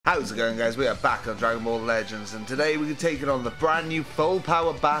How's it going, guys? We are back on Dragon Ball Legends, and today we're taking on the brand new full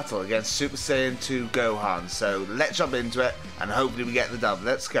power battle against Super Saiyan 2 Gohan. So let's jump into it and hopefully we get the dub.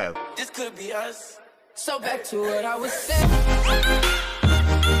 Let's go. This could be us. So back to what I was saying.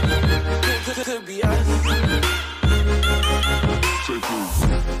 Could be us.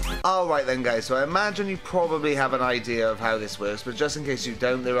 Alright then, guys, so I imagine you probably have an idea of how this works, but just in case you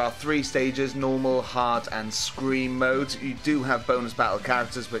don't, there are 3 stages: normal, hard and scream mode. You do have bonus battle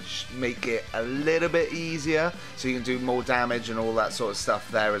characters which make it a little bit easier, so you can do more damage and all that sort of stuff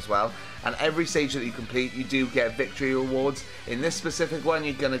there as well. And every stage that you complete, you do get victory rewards. In this specific one,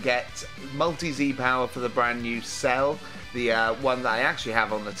 you're going to get multi-Z power for the brand new Cell, the one that I actually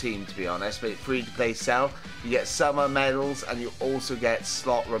have on the team, to be honest, but free-to-play Cell. You get summer medals, and you also get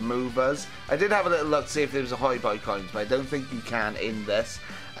slot removers. I did have a little look to see if there was a Hoi Boy coins, but I don't think you can in this.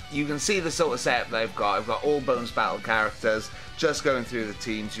 You can see the sort of setup that I've got. I've got all bonus battle characters. Just going through the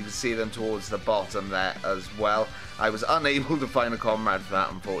teams, you can see them towards the bottom there as well. I was unable to find a comrade for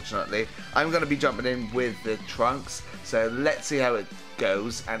that, unfortunately. I'm going to be jumping in with the Trunks, so let's see how it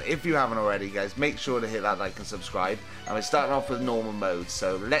goes. And if you haven't already, guys, make sure to hit that like and subscribe. And we're starting off with normal mode,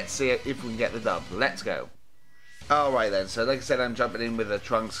 so let's see if we can get the dub. Let's go. Alright then, so like I said, I'm jumping in with the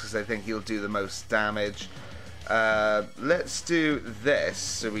Trunks because I think he'll do the most damage. Let's do this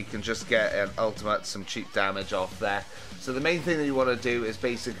so we can just get an ultimate, some cheap damage off there. So the main thing that you want to do is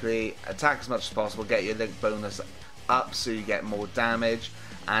basically attack as much as possible, get your link bonus up so you get more damage.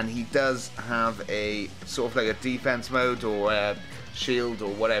 And he does have a sort of like a defense mode or a shield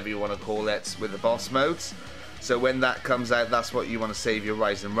or whatever you want to call it with the boss modes. So when that comes out, that's what you want to save your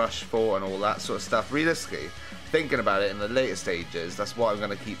Rise and Rush for and all that sort of stuff. Realistically, thinking about it, in the later stages, that's what I'm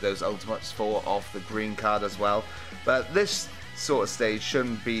going to keep those ultimates for off the green card as well. But this sort of stage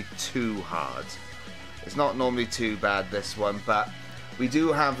shouldn't be too hard. It's not normally too bad, this one, but we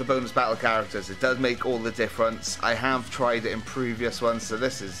do have the bonus battle characters. It does make all the difference. I have tried it in previous ones, so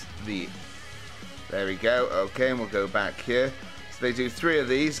this is the... There we go. Okay, and we'll go back here. So they do 3 of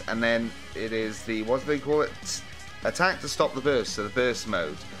these, and then it is the... What do they call it? Attack to stop the burst, so the burst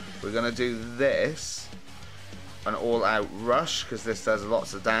mode. We're going to do this. An all-out rush, because this does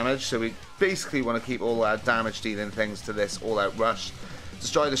lots of damage, so we basically want to keep all our damage dealing things to this all-out rush.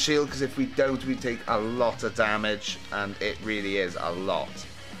 Destroy the shield, because if we don't, we take a lot of damage, and it really is a lot.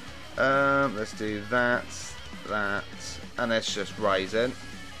 Let's do that, and let's just Ryzen.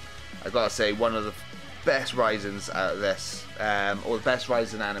 I've got to say, one of the best Ryzens out of this, or the best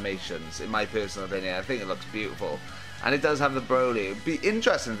Ryzen animations, in my personal opinion. I think it looks beautiful. And it does have the Broly. It would be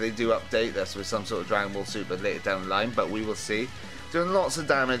interesting if they do update this with some sort of Dragon Ball Super later down the line, but we will see. Doing lots of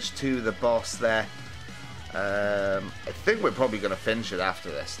damage to the boss there. I think we're probably going to finish it after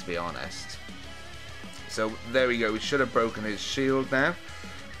this, to be honest. So there we go. We should have broken his shield now.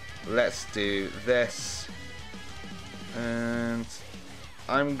 Let's do this. And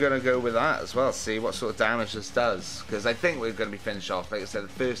I'm going to go with that as well, see what sort of damage this does. Because I think we're going to be finished off. Like I said, the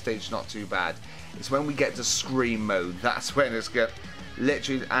first stage is not too bad. It's when we get to Scream mode. That's when it's get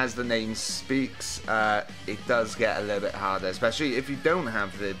literally, as the name speaks, it does get a little bit harder. Especially if you don't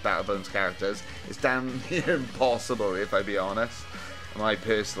have the Battle Bones characters. It's damn near impossible, if I be honest. In my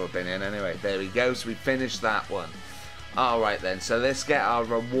personal opinion, anyway. There we go. So we finished that one. Alright then, so let's get our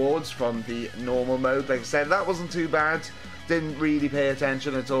rewards from the normal mode. Like I said, that wasn't too bad. Didn't really pay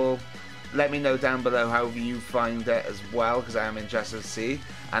attention at all. Let me know down below how you find it as well, because I am interested to see.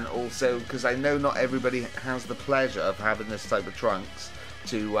 And also, because I know not everybody has the pleasure of having this type of Trunks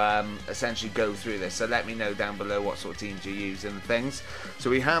to essentially go through this. So let me know down below what sort of teams you use and things. So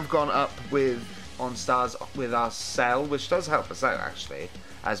we have gone up on stars with our Cell, which does help us out actually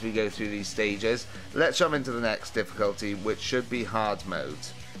as we go through these stages. Let's jump into the next difficulty, which should be hard mode.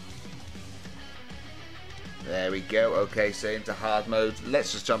 There we go. Okay, so into hard mode.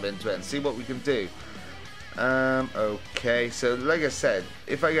 Let's just jump into it and see what we can do. Okay, so like I said,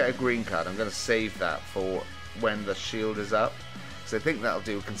 if I get a green card, I'm going to save that for when the shield is up. So I think that'll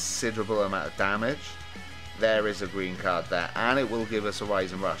do a considerable amount of damage. There is a green card there, and it will give us a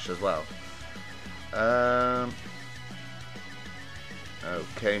Rise and Rush as well.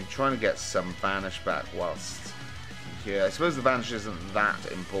 Okay, I'm trying to get some Vanish back whilst here. I suppose the Vanish isn't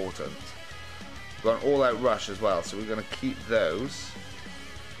that important. We've got an all-out rush as well, so we're going to keep those.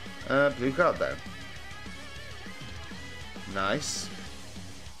 Blue card then. Nice.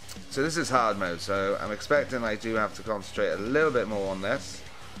 So this is hard mode, so I'm expecting I do have to concentrate a little bit more on this.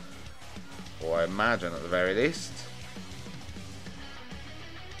 Or I imagine at the very least.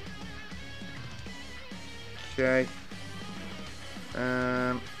 Okay.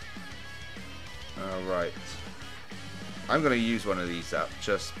 Alright. I'm going to use one of these up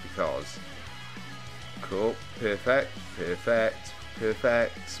just because. Cool. Perfect. Perfect.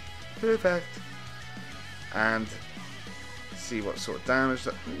 Perfect. Perfect. And see what sort of damage.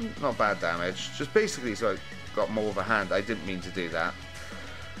 Not bad damage. Just basically so I got more of a hand. I didn't mean to do that.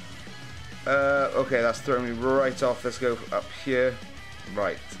 Okay, that's throwing me right off. Let's go up here.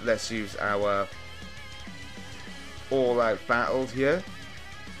 Right. Let's use our all-out battle here.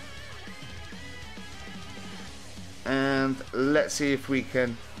 And let's see if we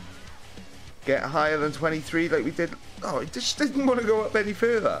can get higher than 23 like we did. Oh, it just didn't want to go up any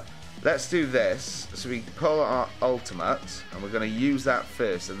further. Let's do this. So we pull our ultimate, and we're going to use that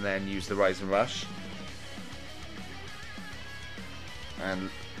first and then use the Rise and Rush. And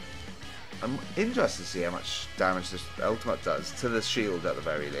I'm interested to see how much damage this ultimate does to the shield at the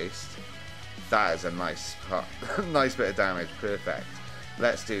very least. That is a nice nice bit of damage. Perfect.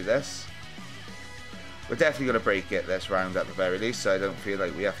 Let's do this. We're definitely going to break it this round at the very least, so I don't feel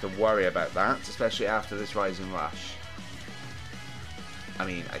like we have to worry about that, especially after this Rise and Rush. I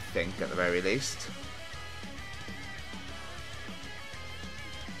mean, I think at the very least.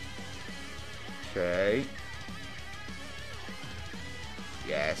 Okay.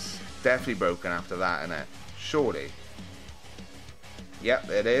 Yes. Definitely broken after that, innit? Surely. Yep,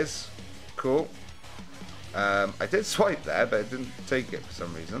 it is. Cool. I did swipe there, but it didn't take it for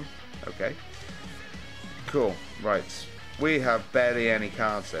some reason. Okay. Cool. Right. We have barely any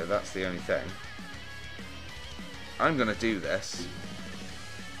cards there. That's the only thing. I'm going to do this.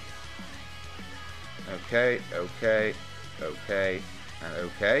 Okay, okay, okay, and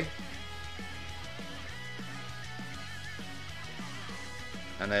okay.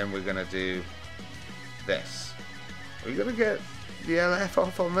 And then we're going to do this. Are we going to get the LF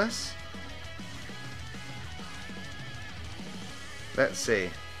off on this? Let's see.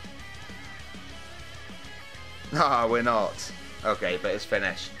 Ah, we're not. Okay, but it's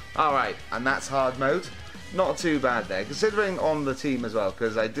finished. Alright, and that's hard mode. Not too bad there, considering on the team as well,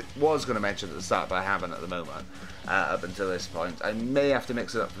 because I was going to mention at the start, but I haven't at the moment, up until this point. I may have to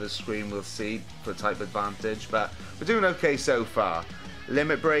mix it up for the screen, we'll see, for type advantage, but we're doing okay so far.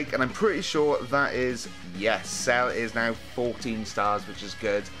 Limit break, and I'm pretty sure that is, yes, Cell is now 14 stars, which is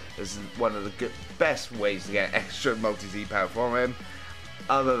good. This is one of the best ways to get extra multi-Z power from him.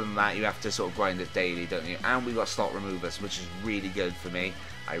 Other than that, you have to sort of grind it daily, don't you? And we've got slot removers, which is really good for me.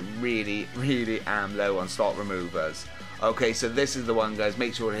 I really, really am low on slot removers. Okay, so this is the one, guys.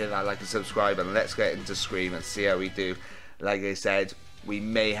 Make sure to hit that like and subscribe, and let's get into Scream and see how we do. Like I said, we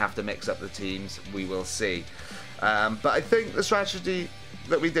may have to mix up the teams. We will see. But I think the strategy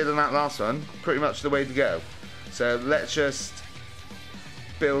that we did in that last one, pretty much the way to go. So let's just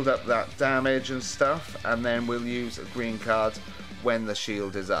build up that damage and stuff, and then we'll use a green card when the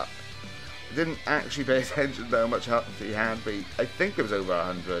shield is up. I didn't actually pay attention to how much health he had, but I think it was over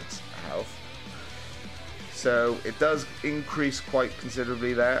 100 health. So it does increase quite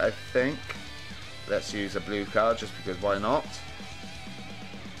considerably there, I think. Let's use a blue card just because why not?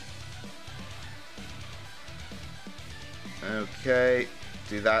 Okay,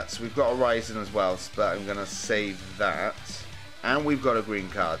 do that. So we've got a Rising as well, but I'm going to save that. And we've got a green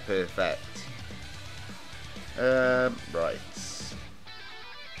card, perfect. Right.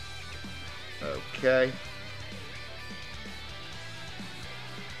 Okay.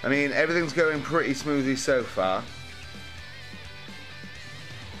 I mean, everything's going pretty smoothly so far.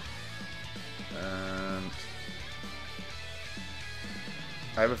 And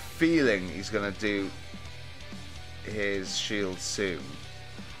I have a feeling he's going to do his shield soon.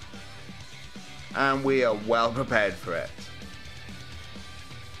 And we are well prepared for it.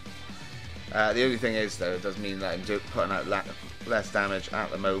 The only thing is, though, it does mean that I'm putting out less damage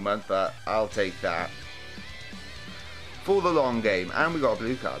at the moment, but I'll take that for the long game. And we got a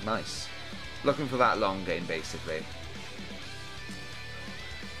blue card, nice. Looking for that long game, basically.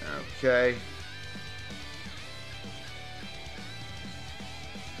 Okay.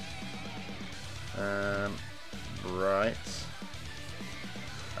 Right.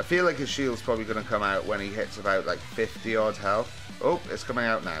 I feel like his shield's probably going to come out when he hits about like 50 odd health. Oh, it's coming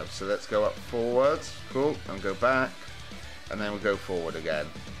out now. So let's go up forward. Cool. And go back. And then we'll go forward again.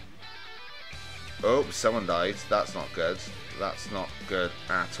 Oh, someone died. That's not good. That's not good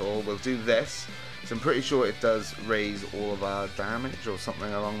at all. We'll do this. So I'm pretty sure it does raise all of our damage or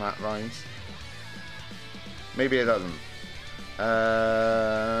something along that lines. Maybe it doesn't.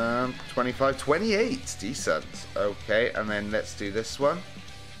 25, 28. Decent. Okay, and then let's do this one.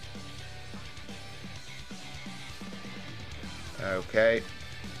 Okay.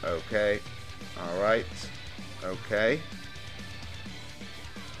 Okay. Alright. Okay.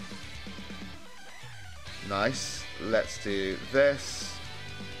 Nice. let's do this.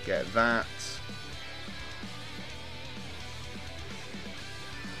 Get that.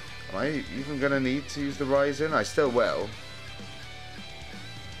 Am I even going to need to use the Rising? I still will.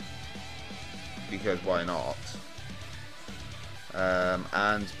 Because why not?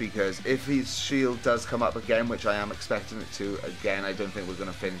 And because if his shield does come up again, which I am expecting it to again, I don't think we're going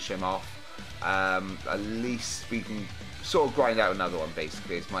to finish him off. At least we can sort of grind out another one,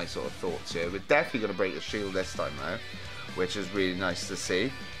 basically, is my sort of thoughts here. We're definitely going to break the shield this time though, which is really nice to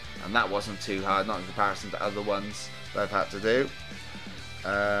see. And that wasn't too hard, not in comparison to other ones that I've had to do.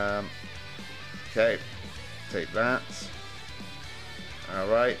 Okay, take that.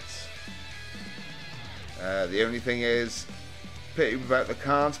 Alright. The only thing is, pity about the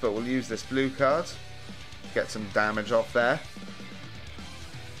cards, but we'll use this blue card. Get some damage off there.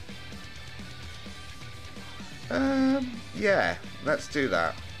 Yeah, let's do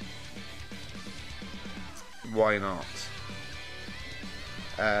that. Why not?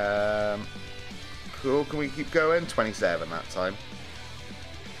 Cool, can we keep going? 27 that time.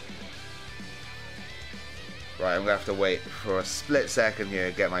 Right, I'm going to have to wait for a split second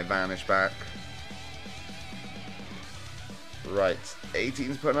here to get my Vanish back. Right,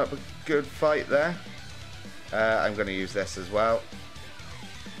 18's putting up a good fight there. I'm going to use this as well.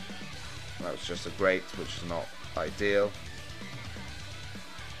 That was just a great, which is not ideal.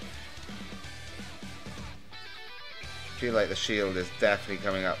 Feel like the shield is definitely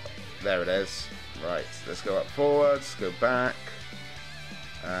coming up. There it is. Right, let's go up forwards, go back,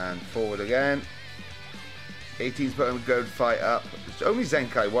 and forward again. 18's putting a good fight up. It's only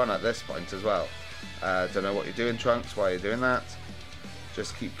Zenkai 1 at this point as well. Don't know what you're doing, Trunks, why you're doing that.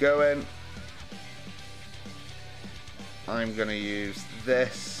 Just keep going. I'm going to use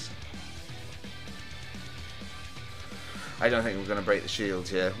this. I don't think we're going to break the shield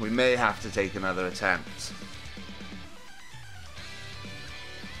here. We may have to take another attempt.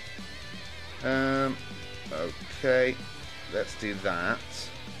 Okay, let's do that.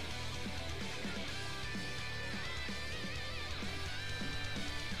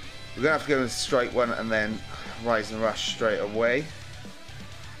 We're going to have to go and strike one and then Rise and Rush straight away.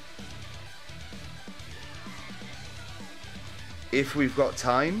 If we've got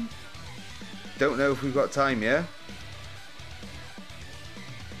time. Don't know if we've got time, yeah?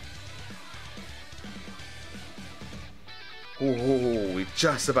 Oh, we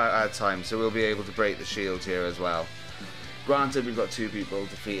just about had time, so we'll be able to break the shield here as well. Granted, we've got 2 people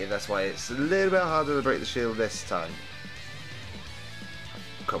defeated, that's why it's a little bit harder to break the shield this time.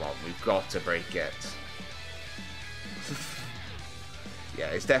 Come on, we've got to break it. Yeah,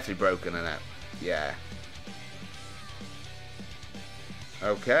 it's definitely broken, isn't it? Yeah.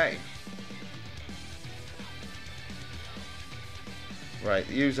 Okay. Right,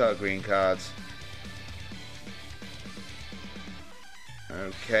 use our green cards.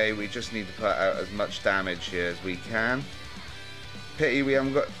 Okay, we just need to put out as much damage here as we can. Pity we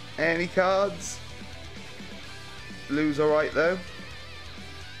haven't got any cards. Blue's alright though.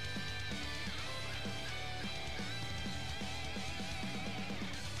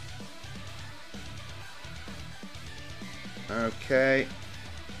 Okay.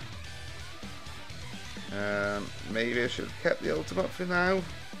 Maybe I should have kept the ultimate for now.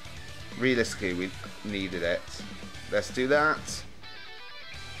 Realistically, we needed it. Let's do that.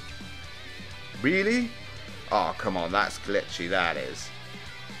 Really? Oh, come on, that's glitchy, that is.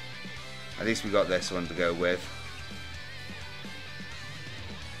 At least we got this one to go with.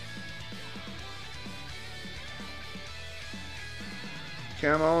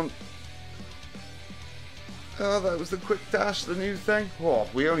 Come on. Oh, that was the quick dash, the new thing. Oh,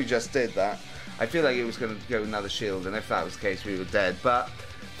 we only just did that. I feel like it was going to go another shield, and if that was the case, we were dead. But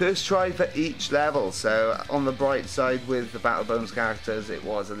first try for each level, so on the bright side with the Battle Bones characters, it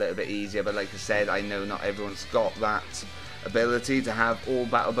was a little bit easier. But like I said, I know not everyone's got that ability to have all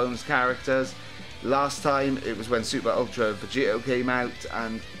Battle Bones characters. Last time, it was when Super Ultra Vegito came out,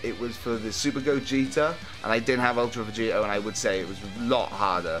 and it was for the Super Gogeta, and I didn't have Ultra Vegito, and I would say it was a lot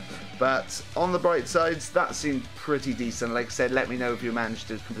harder. But on the bright sides, that seemed pretty decent. Like I said, let me know if you managed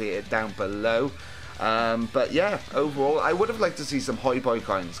to complete it down below. But yeah, overall, I would have liked to see some Hoi Poi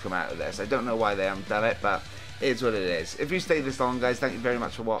coins come out of this. I don't know why they haven't done it, but it's what it is. If you stayed this long, guys, thank you very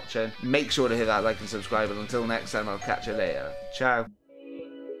much for watching. Make sure to hit that like and subscribe, and until next time, I'll catch you later. Ciao.